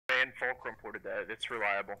Command, Fulcrum reported that. It's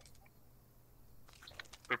reliable.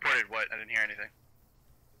 Reported what? I didn't hear anything.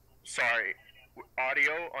 Sorry.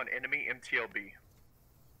 Audio on enemy MTLB.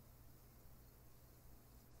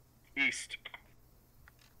 East.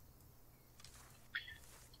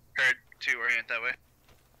 Heard 2, orient that way.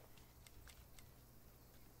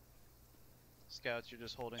 Scouts, you're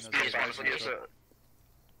just holding those.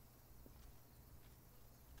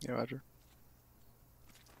 Yeah, roger.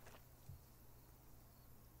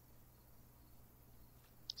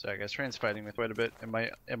 Sorry guys, train's fighting me quite a bit. It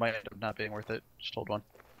might end up not being worth it. Just hold one.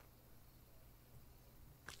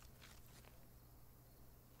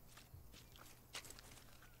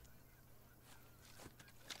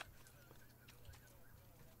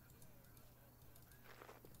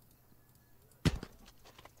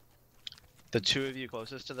 The 2 of you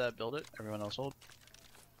closest to that, build it. Everyone else hold.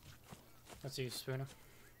 Let's use Spooner.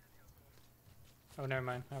 Oh, never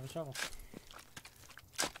mind. I have a shovel.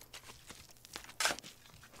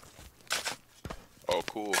 Oh,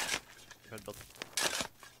 cool. Go ahead, build.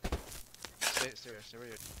 Stay where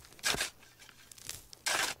you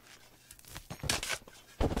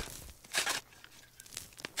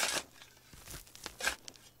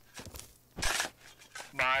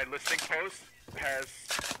My listing post has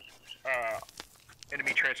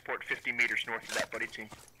enemy transport 50 meters north of that buddy team.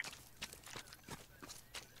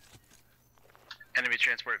 Enemy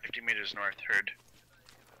transport 50 meters north, heard.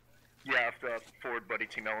 Yeah, the forward buddy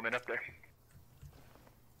team element up there.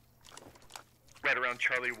 Right around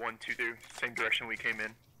Charlie 122, same direction we came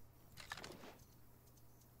in.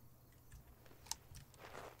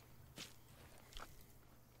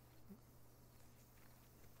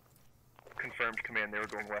 Confirmed command, they were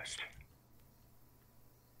going west.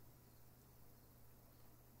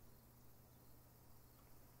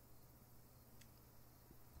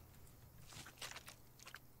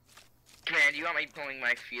 Command, you want me pulling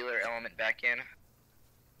my feeler element back in?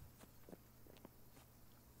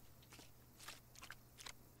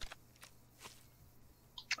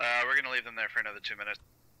 We're gonna leave them there for another 2 minutes.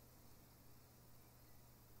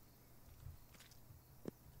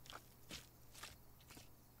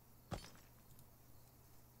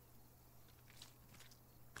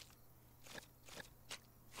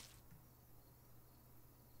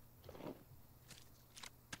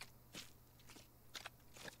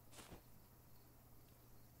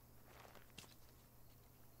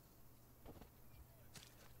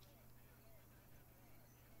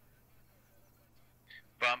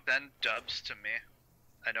 Bump then dubs to me.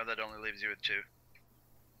 I know that only leaves you with 2.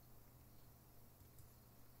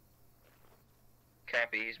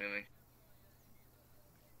 Copy, he's moving.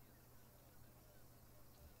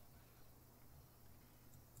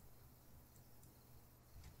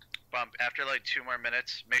 Bump, after like 2 more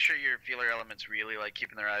minutes, make sure your feeler element's really like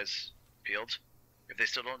keeping their eyes peeled. If they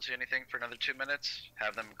still don't see anything for another 2 minutes,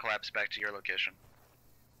 have them collapse back to your location.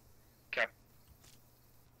 Cap.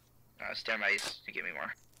 Stand by east to get me more.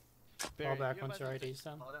 Fall back once your ID's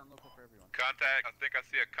done. Contact, I think I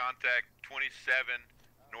see a contact 27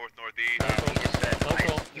 north-northeast. He just said,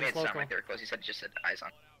 Local. he made it sound like they were close. He said just said eyes on.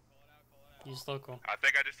 Use local. I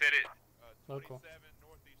think I just hit it. Local. 27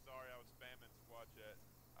 northeast, sorry, I was spamming squad chat.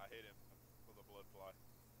 I hit him with a blood fly.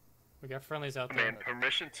 We got friendlies out there. Man,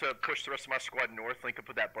 permission to push the rest of my squad north, link up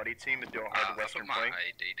with that buddy team, and do a hard western flank. I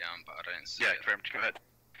put my ID down, but I didn't see Yeah, it. confirmed. Go ahead.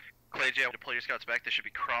 Clay J, to pull your scouts back. They should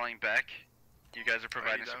be crawling back. You guys are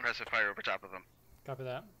providing suppressive fire over top of them. Copy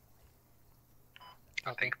that.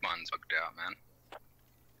 I think mine's bugged out, man.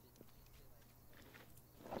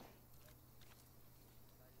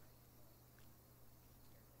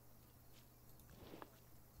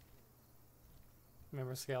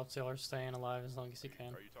 Remember, scout sailors staying alive as long as you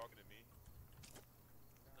can. Are you talking to me?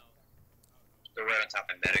 They're right on top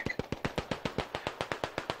of medic.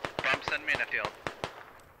 Bump, send me an FTL.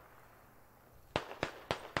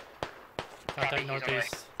 Contact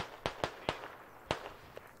northeast.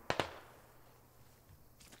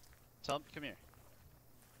 Tom, come here.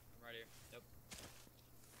 I'm right here. Yep.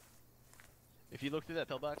 If you look through that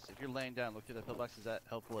pillbox, if you're laying down, look through that pillbox. Is that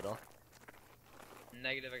helpful at all?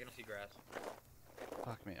 Negative, I can see grass.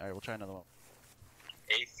 Fuck me. Alright, we'll try another one.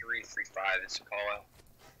 A335 is a call out.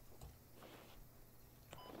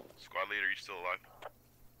 Squad leader, you still alive?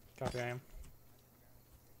 Copy, I am.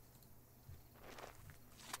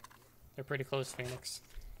 They're pretty close, Phoenix.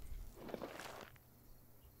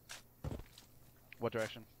 What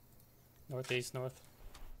direction? Northeast, north.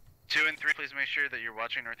 2 and 3, please make sure that you're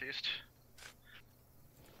watching northeast.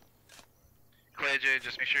 Clay J,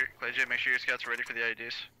 just make sure. Clay J, make sure your scouts are ready for the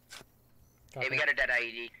IEDs. Copy. Hey, we got a dead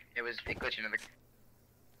IED. It glitched into the.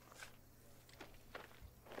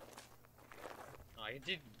 Oh, I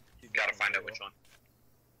did Gotta find out which one.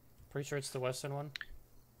 Pretty sure it's the western one.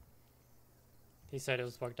 He said it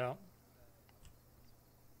was bugged out.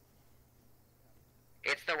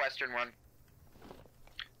 It's the western one.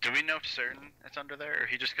 Do we know for certain it's under there, or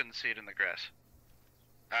he just couldn't see it in the grass?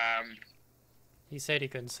 He said he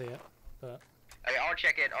couldn't see it, but Okay, I'll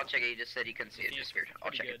check it. He just said he couldn't see it. Just weird. I'll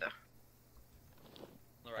Pretty check it good. though. On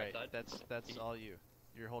the right side. That's all you.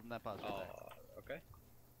 You're holding that positive there. Okay.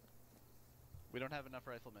 We don't have enough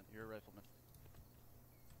riflemen. You're a rifleman.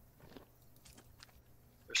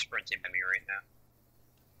 They're sprinting by me right now.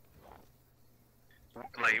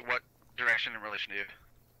 Like, what direction in relation to you?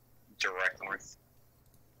 Direct north.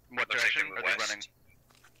 What Looks like direction they're are they west. running?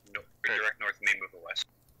 No, direct north, may move west.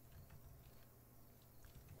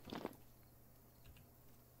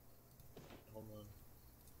 Hold on.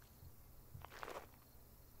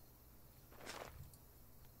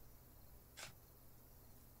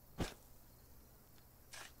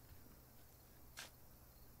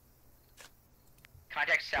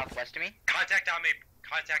 Contact southwest of me. Contact on me.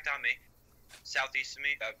 Contact on me. Southeast of me,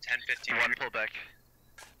 about 10, 15 One meters. pull back.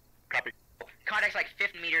 Copy. Contact's like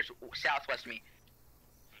 50 meters southwest of me.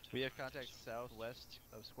 We have contact southwest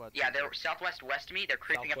of squad. Yeah, 2. they're southwest west of me. They're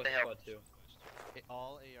creeping up the hill. Southwest squad 2.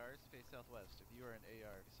 All ARs face southwest. If you are an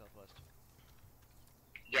AR, southwest.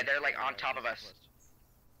 Yeah, they're like on AR, top of us. southwest.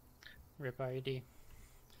 rip IED.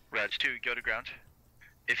 Raj 2, go to ground.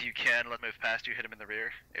 If you can, let him move past you, hit him in the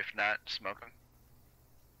rear. If not, smoke him.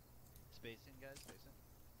 Spacing, guys, spacing.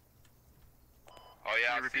 Oh yeah,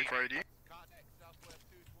 Can you repeat for ID? Contact Southwest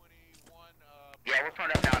 221. Yeah, we're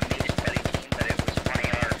pulling up now. Maybe just buddy team, but it was 1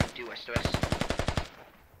 AR due west to us.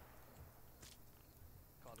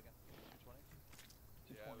 Call it again. 220.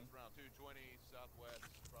 Yeah, it was around 220 Southwest.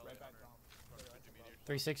 Probably Right back 150 meters.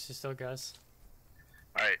 360 still, guys.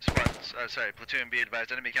 Alright, squad, sorry, platoon, be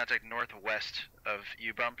advised, enemy contact northwest of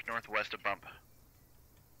U-bump, northwest of bump.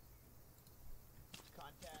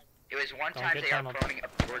 Contact. It was one Don't time get they are time up. proning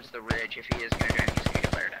up towards the ridge. If he is gonna do it, he's gonna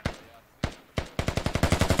get fired at.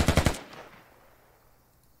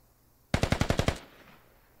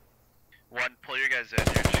 One, pull your guys in,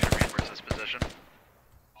 you're just gonna reinforce this position.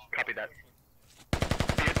 Copy that.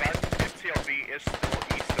 Be advised, MTLB is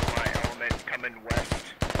still east of my element, coming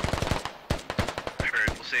west. Heard,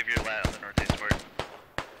 we'll save your lat on the northeast ward.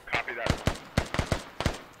 Copy that.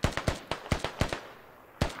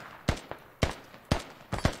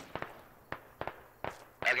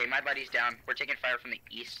 Okay, my buddy's down. We're taking fire from the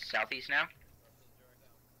east, southeast now.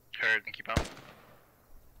 Heard, thank you, bump.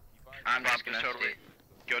 I'm just Bump gonna is totally.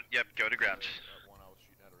 stay. Go to ground. That one I was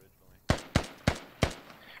shooting at originally.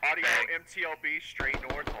 Audio Bang. MTLB straight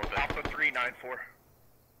north, Hold it. Alpha 394.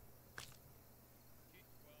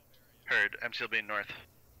 Heard, MCLB north.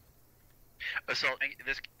 Assault,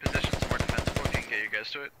 this position's more defensible if you can get your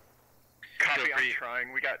guys to it. Copy, Feel I'm free.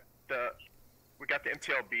 trying. We got the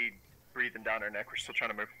MTLB breathing down our neck. We're still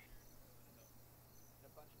trying to move. A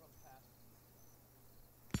bunch of them passed.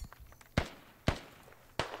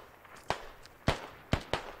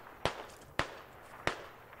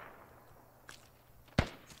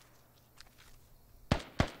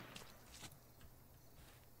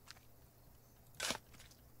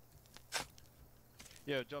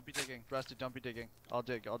 Yo, don't be digging. Rusted, don't be digging. I'll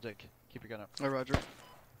dig. Keep your gun up. Oh, Roger.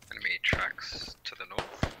 Enemy tracks to the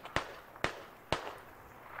north.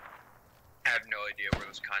 I have no idea where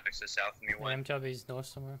those contacts to south of me Yeah, went. MTLB's north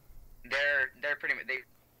somewhere. They're pretty much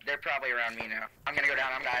they're probably around me now. I'm gonna go down.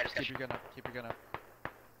 I'm gonna Keep your gun up. Keep your gun up.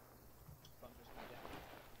 Bunkers come down.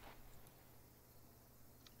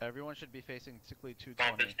 Everyone should be facing sickly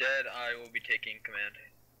Bump 220. is dead. I will be taking command.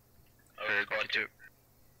 Heard, Squad 2.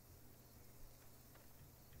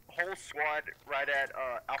 Whole squad right at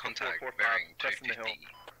Alpha Contact 445, bearing cresting the hill. 250.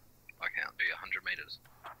 I count 100 meters.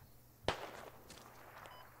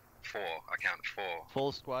 4. I count 4.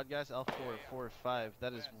 Full squad, guys. Alpha 445.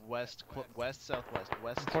 That is west, west, southwest,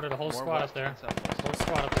 west. Reported a whole more squad west up there. than southwest. Whole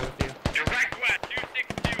squad up there with you. Direct west,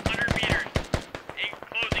 262, 100 meters.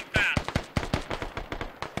 Closing fast.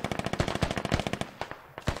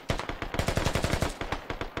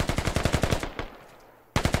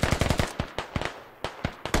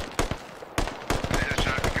 There's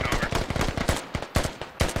shot looking over.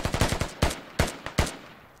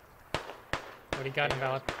 What do you got,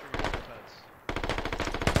 Invalid?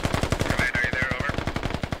 Command, are you there? Over.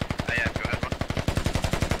 Yeah, go ahead.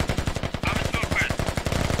 I'm in smoke fence.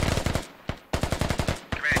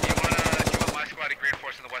 Command, do you want my squad to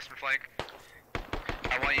reinforce in the western flank?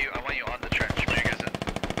 I want you on the trench. Where you guys at?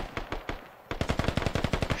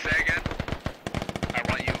 Say again? I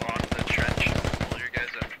want you on the trench. Pull your guys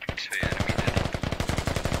up. To the enemy dead.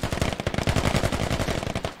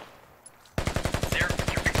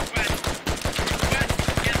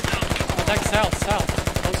 Contact south, south.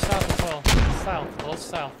 Close south as well. South, close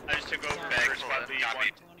south. I just took over Bags for squad full lead in. 1.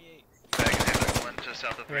 28. Back in the one to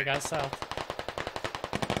south of 3. Here, guys, south.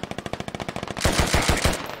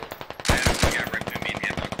 And so got right between me and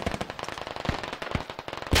Handbook.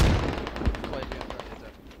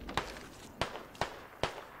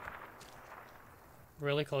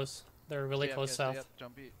 Really close. They're really close south. Yep,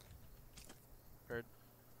 jump beat. Heard.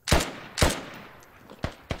 Keep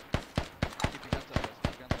your guns up, guys.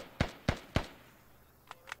 Keep your guns up.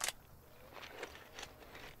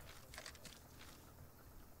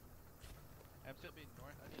 I'm still being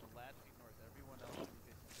north. I need lad feet north. Everyone else will be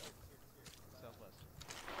facing south. Southwest.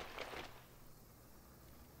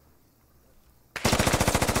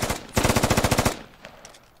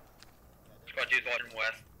 Squad 2's watching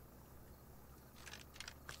west.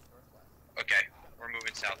 Okay, we're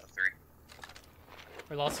moving south of 3.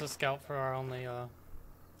 We lost a scout for our only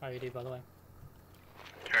IED, by the way.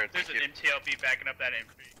 Heard. There's an MTLB backing up that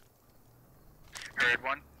infantry. Heard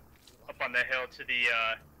 1. Up on the hill to the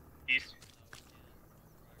east.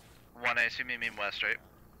 1, I assume you mean west, right?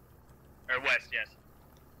 Or west, yes.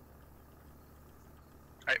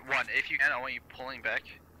 Alright, 1, if you can, I want you pulling back.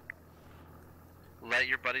 Let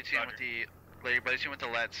your buddy team with the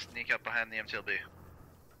lad sneak up behind the MTLB.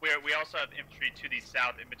 We also have infantry to the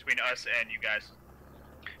south in between us and you guys.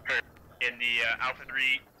 Heard. In the Alpha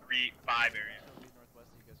 335 area. It'll be northwest,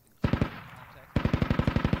 so you guys can keep contact.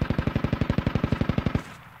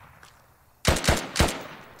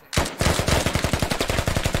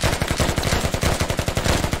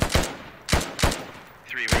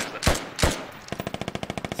 3, where's that?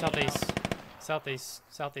 Southeast. Southeast.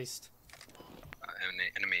 Southeast.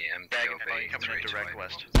 Enemy Bag and MTLB coming in direct 328.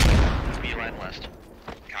 west. Beeline west.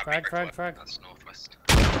 Copy. Frag. That's northwest.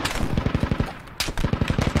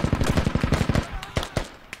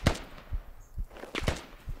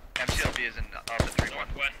 MTLB is in Alpha 3-1.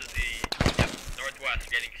 Northwest is the... Yep, northwest.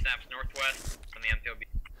 Getting snaps northwest from the MTLB.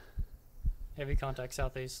 Heavy contact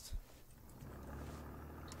southeast.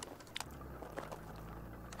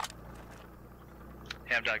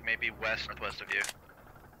 Hamdog may be west, northwest of you.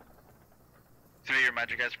 3, your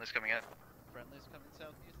magic guys from this coming in. Friendlies coming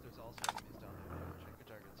southeast. There's also enemies down there. Check your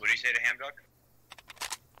targets. What do you say to Hamdog?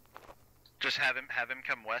 Just have him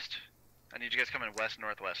come west. I need you guys coming west,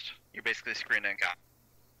 northwest. You're basically screening. Guns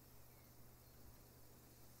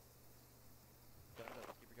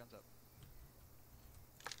up. Keep your guns up.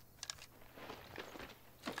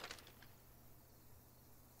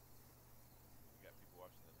 You got people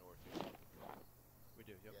watching the north here. We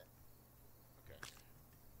do, yep.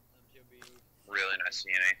 Really not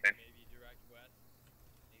seeing anything. Maybe direct west.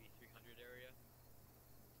 Maybe 300 area.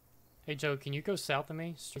 Hey Joe, can you go south of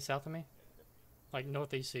me? Straight south of me? Like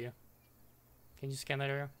northeast of you. Can you scan that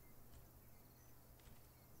area?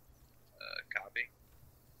 Copy.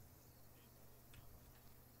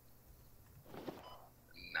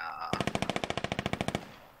 Nah.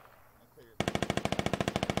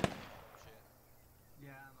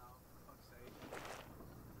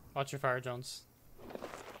 Watch your fire, Jones.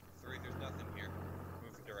 3, there's nothing here.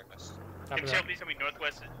 Move to direct us. Copy that. MTLB's coming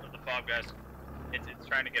northwest of the fog, guys. It's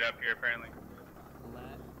trying to get up here, apparently.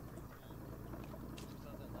 Lad.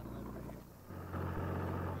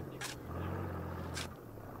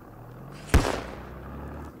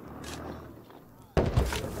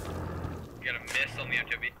 You got a miss on the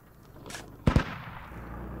MTLB.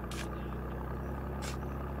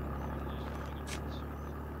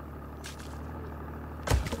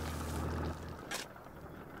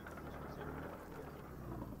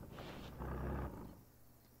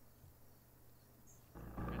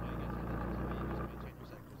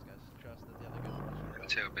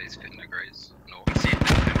 MTLB's 50 degrees north. See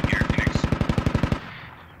nothing here, Phoenix.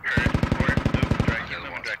 Heard. Or move direct. Keep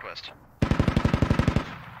moving direct west.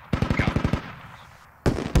 Copy.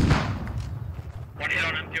 One hit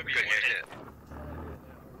on MTLB. Good hit.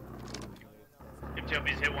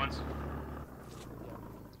 MTLB's hit once.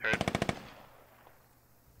 Heard.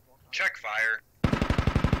 Check fire.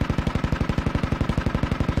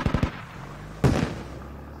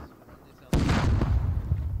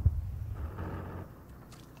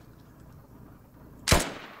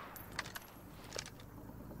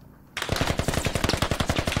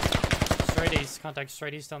 Straight east. Contact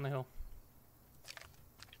straight east down the hill.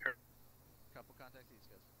 Couple contacts east,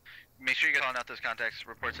 guys. Make sure you get calling out those contacts.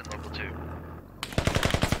 Reports in local 2.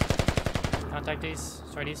 Contact east.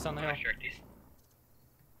 Straight east on the hill. Straight east.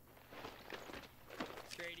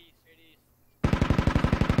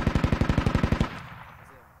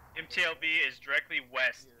 MTLB is directly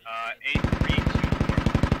west, 8324.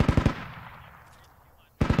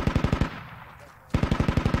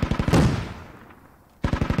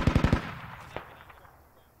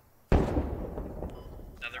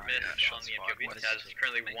 this has is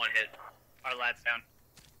currently one hit. Our lad's down.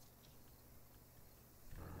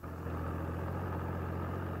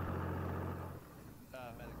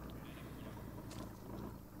 Medic.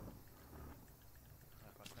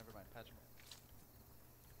 Ah, fuck, never mind. Patch him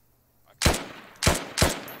up.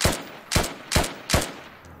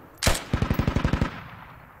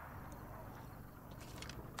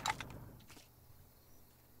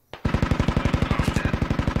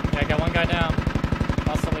 Yeah, I got one guy down.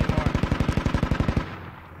 Possibly more.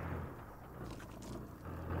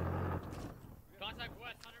 Contact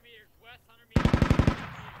west, 100 meters. West, 100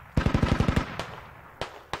 meters.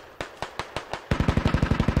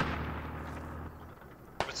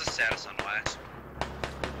 What's the status on Wax?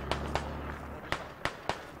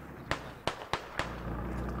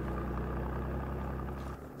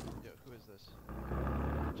 Yo, who is this?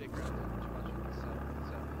 Jake Brown, what you watching?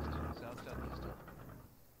 Southeast.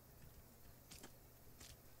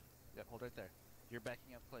 Yep, hold right there. You're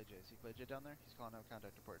backing up Clay J. See Clay J down there? He's calling out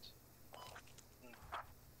contact reports.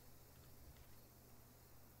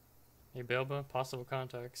 Hey, Bilba, possible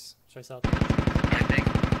contacts. Trace out. I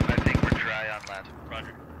think we're dry on land.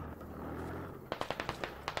 Roger.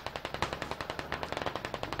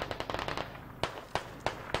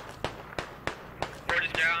 Ford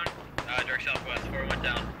is down. Direct southwest. 4 went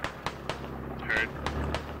down. Heard.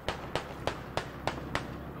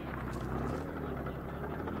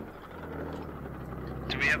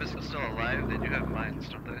 Do we have a still alive? They do have mines,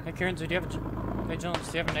 don't they? Hey, Kieran, do you have a... Hey, Jones,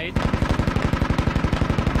 do you have a nade? Do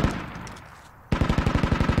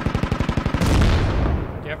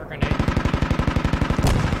you have a grenade?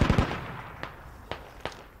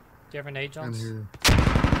 Do you have a nade, Jones? Phoenix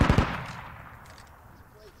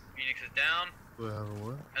is down. Do I have a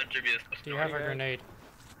what? Amphibious. Do you have a grenade?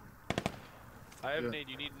 I have Yeah. a nade.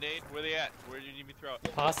 You need a nade? Where they at? Where do you need me to throw it?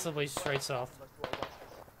 Possibly straight south.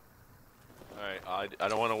 Alright, I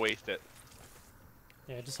don't want to waste it.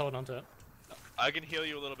 Yeah, just hold on to it. I can heal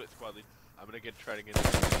you a little bit, squad lead. I'm gonna try to get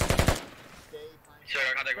Sure,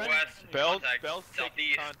 contact west. Bells, Contact Bells,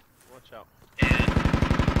 southeast. watch out. And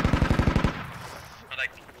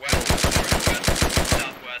contact west, northwest,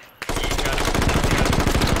 southwest, east, southwest,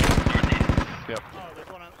 northeast. Yep. Oh, there's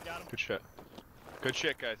one on. Got him. Good shit. Good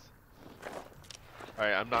shit, guys.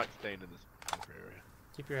 Alright, I'm not staying in this bunker area.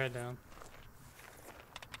 Keep your head down.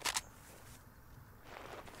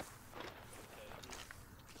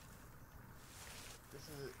 This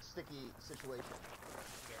is a sticky situation.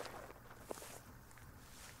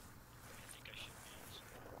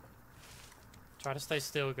 Try to stay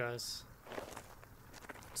still, guys.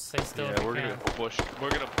 Stay still if Yeah, you we're can. gonna push. We're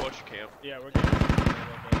gonna push camp. Yeah, we're good. One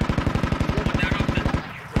down off the.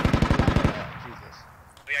 Jesus.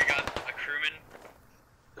 I got a crewman.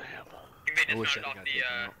 Damn. He may I wish dismounted I off got the taken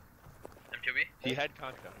out. M2B. He had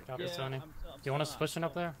contact. Copy, Sonny. Do you want us pushing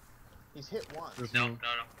up there? He's hit once. There's No, no, no,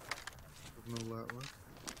 no. there's no lat left.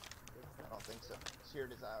 I don't think so.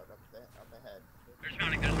 Seared is out up ahead. They're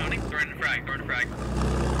dismounting, they're dismounting. They're in the frag, they're in the frag.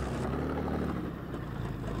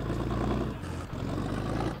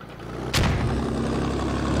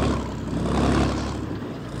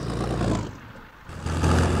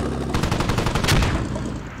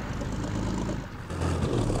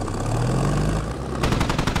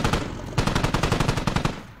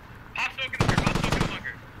 Pop smoke in the bunker, pop smoke in the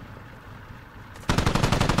bunker.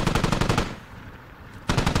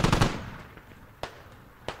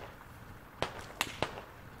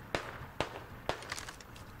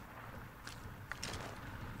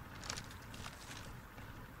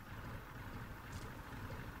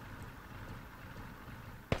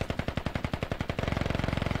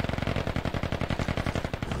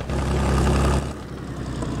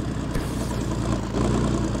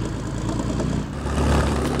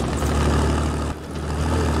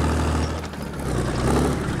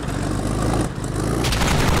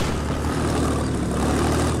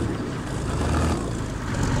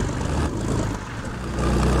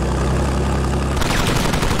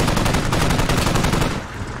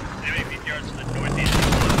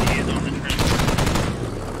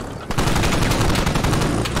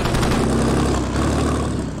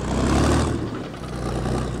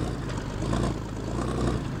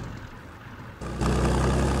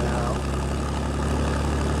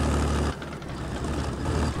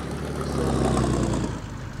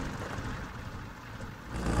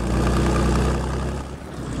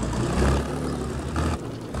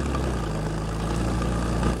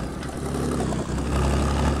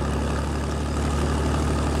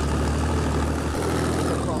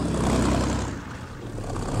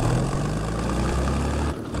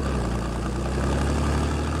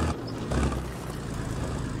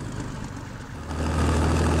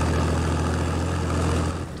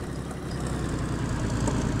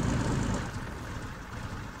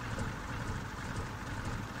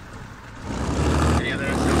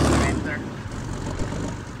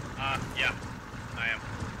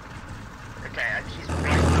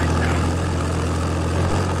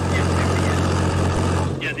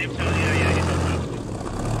 Name's Tony. Yeah, he's on top. He's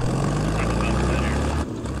on the top ladder.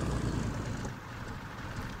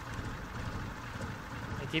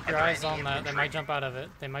 Hey, keep your eyes on that. They might jump out of it.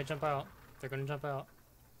 They might jump out. They're gonna jump out.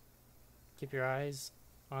 Keep your eyes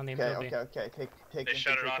on the MPLB. Okay. Take They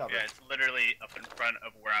shut it off. cover. Yeah, it's literally up in front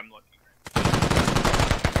of where I'm looking.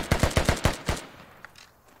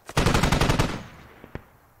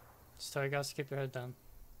 Just tell you guys to keep your head down.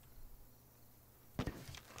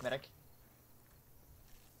 Medic.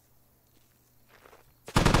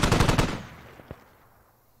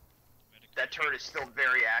 That turret is still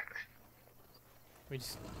very active. We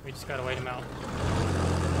just gotta wait him out.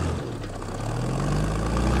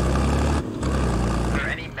 Are there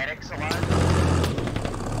any medics alive?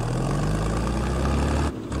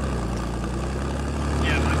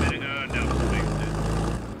 Yeah, my medic.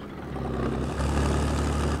 No.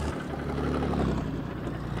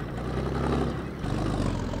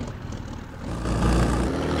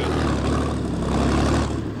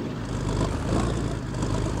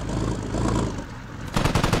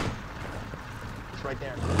 It's right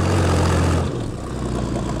there.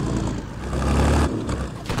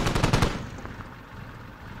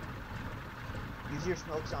 Use your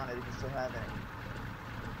smokes on it if you still have any.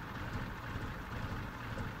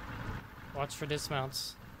 Watch for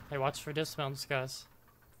dismounts. Hey, watch for dismounts, guys.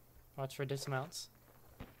 Watch for dismounts.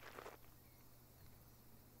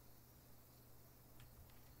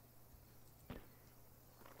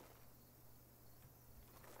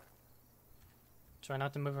 Try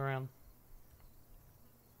not to move around.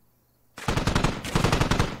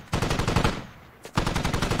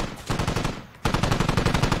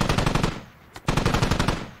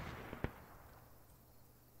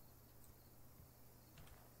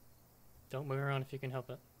 Don't move around if you can help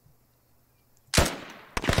it.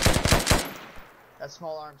 That's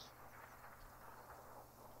small arms.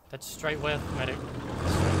 That's straight west, medic.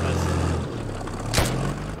 Straight west.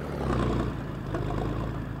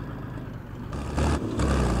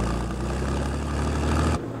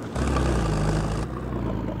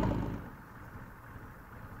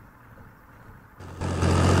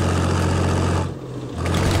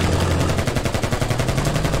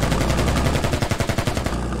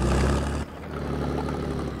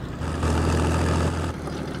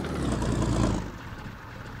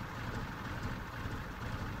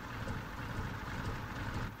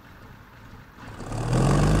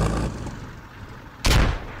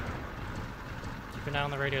 Keep an eye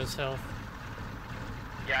on the radio's health.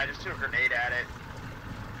 Yeah, I just threw a grenade at it.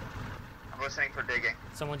 I'm listening for digging.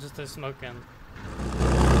 Someone just threw smoke in.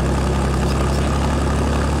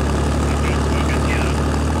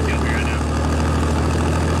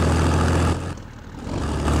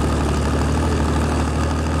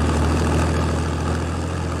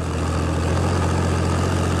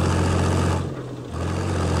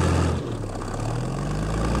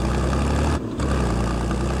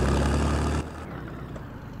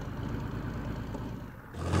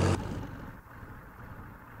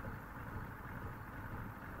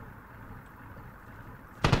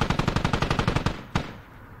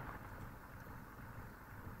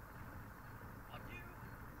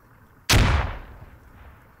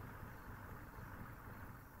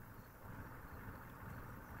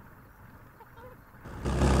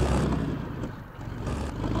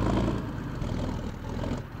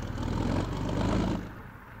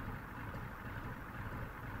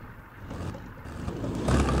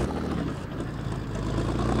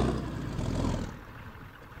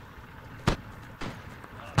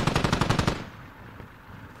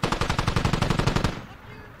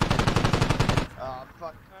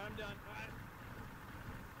 Fuck. I'm done.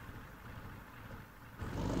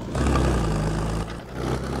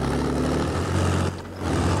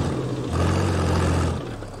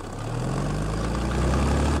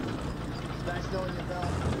 Nice knowing you,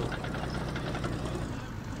 Bell.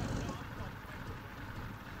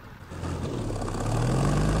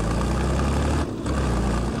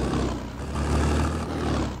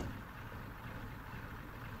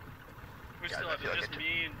 We're still up. It's just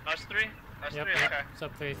me and us three? Us Yep, three? yep. Okay. It's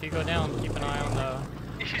up there. If you go down, keep an eye on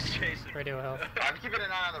the He's chasing. radio health. I'm keeping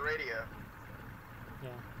an eye on the radio.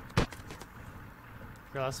 Yeah.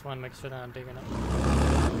 Your last one, make sure that I'm digging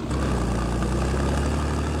up.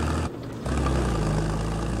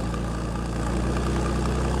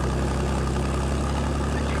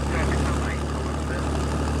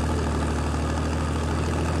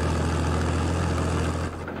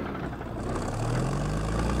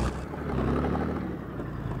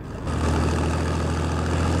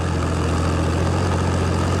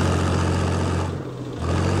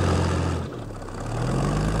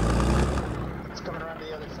 It's coming around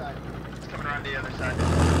the other side. It's coming around the other side.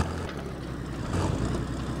 front.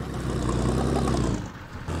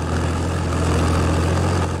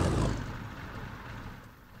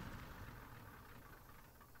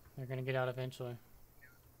 They're gonna get out eventually.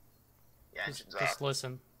 Yeah, engine's Just off.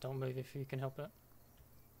 listen. Don't move if you can help it.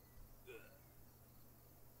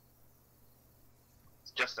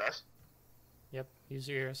 It's just us. Yep, use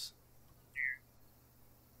your ears.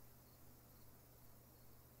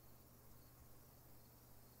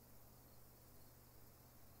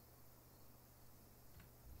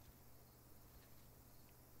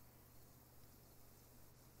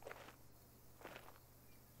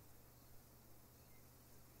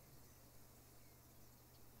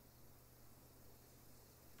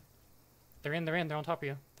 They're in, they're on top of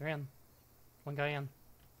you. They're in. One guy in.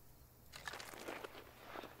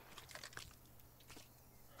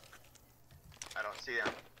 I don't see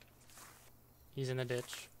them. He's in the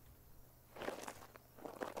ditch.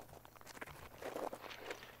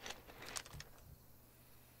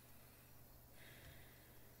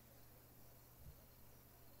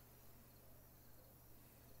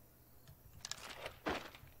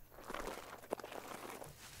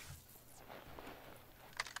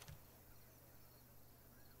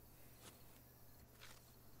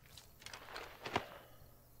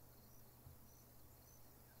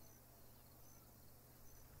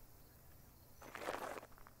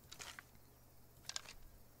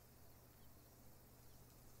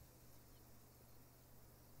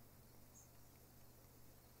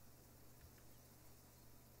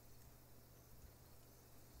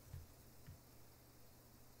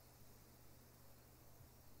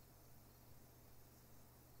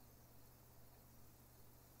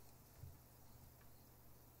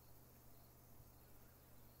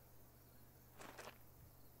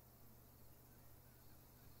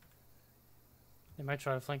 They might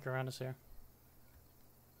try to flank around us here.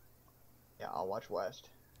 Yeah, I'll watch west.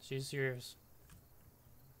 Just use your ears.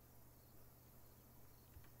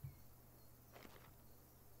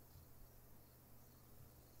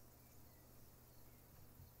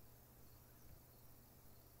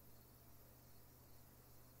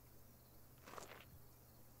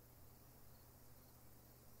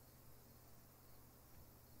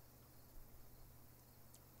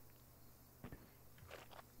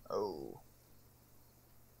 Oh.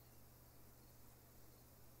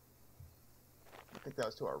 I think that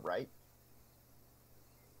was to our right.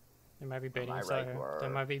 They might be baiting my us right out here. or They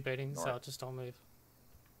might be baiting us north? out, just don't move.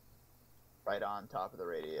 Right on top of the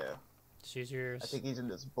radio. Just use your ears. I think he's in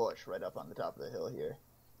this bush right up on the top of the hill here.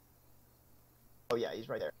 Oh yeah, he's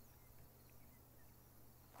right there.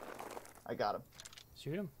 I got him.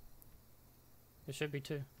 Shoot him. There should be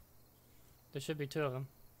two. There should be two of them.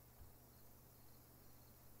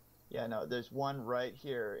 Yeah, no, there's one right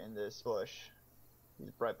here in this bush. He's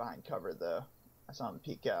right behind cover though. I saw him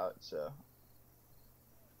peek out, so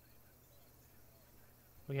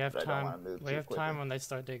We have But I don't time. wanna move We too have time quickly. when they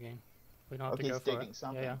start digging. We don't have Okay, to go he's for digging it.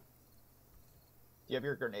 something. Yeah, do you have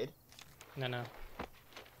your grenade? yeah. No.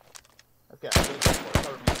 Okay, I'm gonna go for it.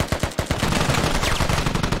 Cover me.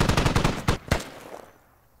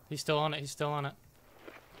 He's still on it. He's still on it.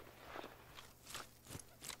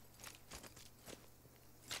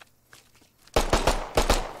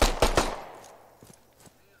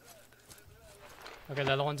 Okay,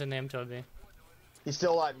 the other one's in the M2B. He's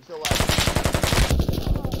still alive, he's still alive.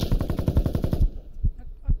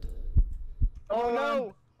 Oh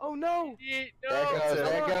no! Oh no! There goes,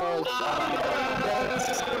 there goes.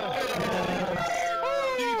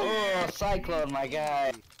 Oh, Cyclone, my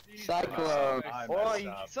guy. Cyclone.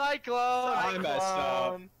 Oi, Cyclone! I messed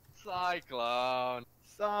up. Cyclone!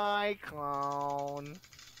 Cyclone!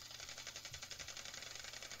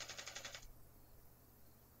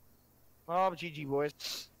 Oh, GG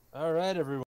boys. All right, everyone.